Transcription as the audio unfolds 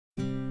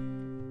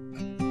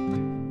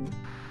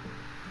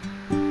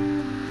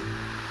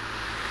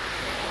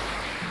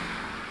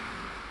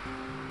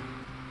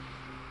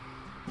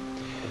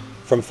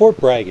From Fort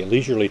Bragg, a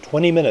leisurely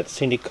 20-minute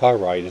scenic car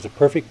ride is a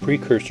perfect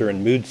precursor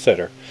and mood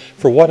setter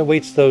for what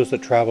awaits those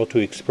that travel to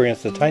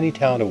experience the tiny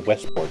town of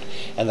Westport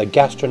and the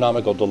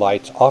gastronomical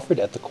delights offered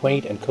at the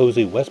quaint and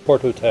cozy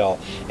Westport Hotel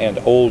and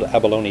Old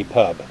Abalone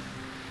Pub.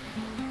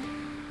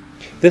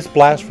 This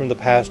blast from the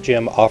past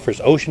gym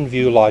offers ocean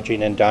view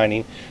lodging and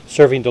dining,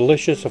 serving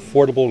delicious,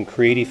 affordable, and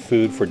creative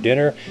food for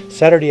dinner,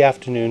 Saturday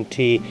afternoon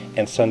tea,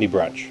 and Sunday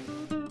brunch.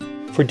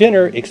 For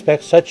dinner,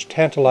 expect such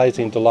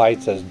tantalizing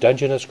delights as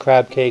Dungeness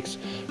crab cakes,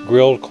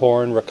 grilled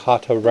corn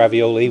ricotta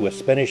ravioli with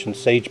spinach and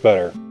sage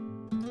butter.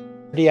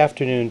 Saturday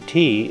afternoon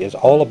tea is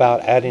all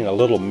about adding a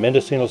little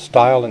Mendocino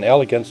style and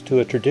elegance to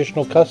a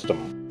traditional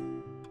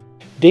custom.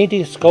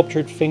 Dainty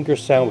sculptured finger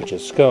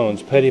sandwiches,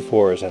 scones, petit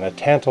fours, and a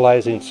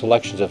tantalizing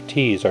selection of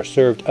teas are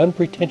served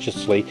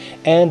unpretentiously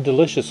and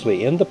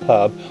deliciously in the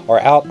pub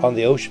or out on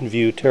the ocean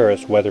view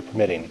terrace, weather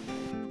permitting.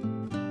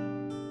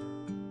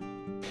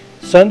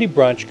 Sunday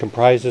brunch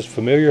comprises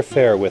familiar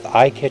fare with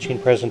eye-catching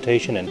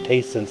presentation and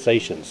taste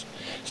sensations.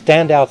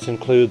 Standouts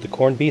include the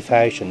corned beef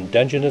hash and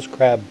Dungeness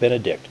crab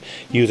benedict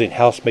using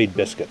house-made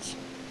biscuits.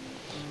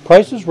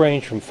 Prices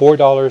range from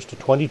 $4 to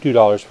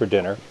 $22 for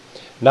dinner,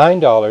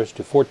 $9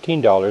 to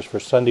 $14 for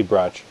Sunday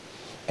brunch,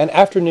 and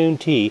afternoon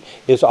tea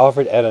is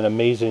offered at an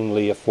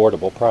amazingly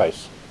affordable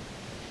price.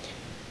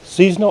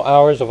 Seasonal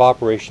hours of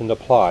operation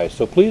apply,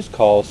 so please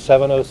call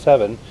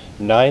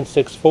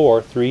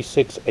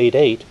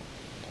 707-964-3688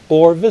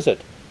 or visit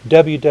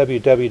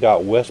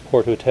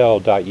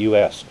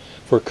www.westporthotel.us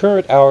for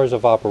current hours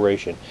of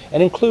operation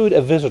and include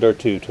a visit or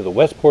two to the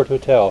Westport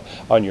Hotel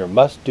on your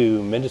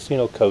must-do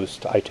Mendocino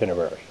Coast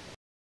itinerary.